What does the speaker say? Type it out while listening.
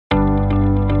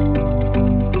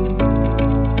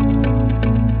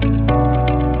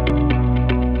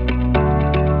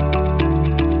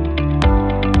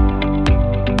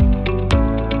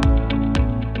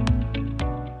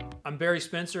Gary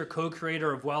Spencer,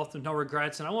 co-creator of Wealth with No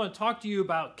Regrets, and I want to talk to you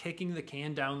about kicking the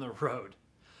can down the road.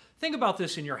 Think about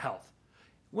this in your health.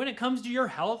 When it comes to your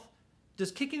health,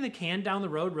 does kicking the can down the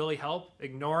road really help?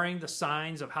 Ignoring the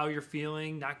signs of how you're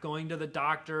feeling, not going to the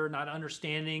doctor, not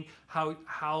understanding how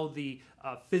the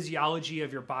physiology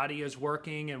of your body is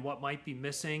working and what might be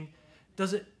missing.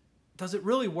 Does it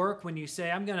really work when you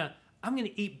say, I'm gonna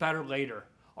eat better later,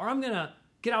 or I'm gonna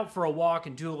get out for a walk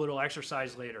and do a little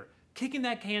exercise later? Kicking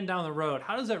that can down the road,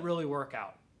 how does that really work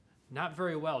out? Not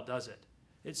very well, does it?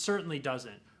 It certainly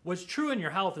doesn't. What's true in your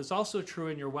health is also true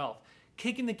in your wealth.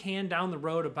 Kicking the can down the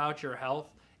road about your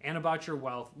health and about your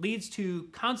wealth leads to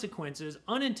consequences,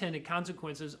 unintended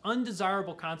consequences,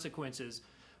 undesirable consequences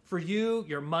for you,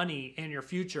 your money, and your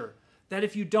future. That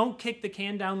if you don't kick the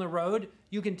can down the road,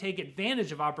 you can take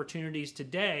advantage of opportunities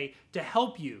today to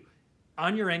help you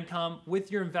on your income,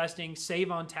 with your investing, save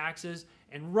on taxes,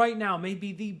 and right now may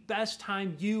be the best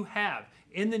time you have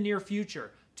in the near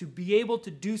future to be able to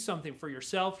do something for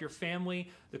yourself, your family,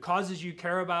 the causes you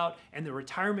care about, and the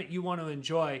retirement you want to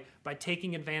enjoy by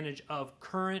taking advantage of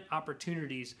current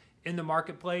opportunities in the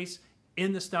marketplace,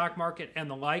 in the stock market, and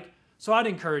the like. So I'd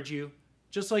encourage you,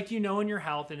 just like you know in your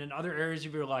health and in other areas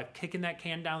of your life, kicking that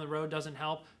can down the road doesn't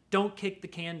help. Don't kick the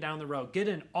can down the road. Get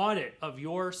an audit of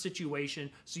your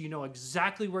situation so you know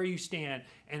exactly where you stand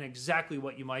and exactly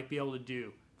what you might be able to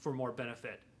do for more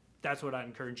benefit. That's what I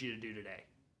encourage you to do today.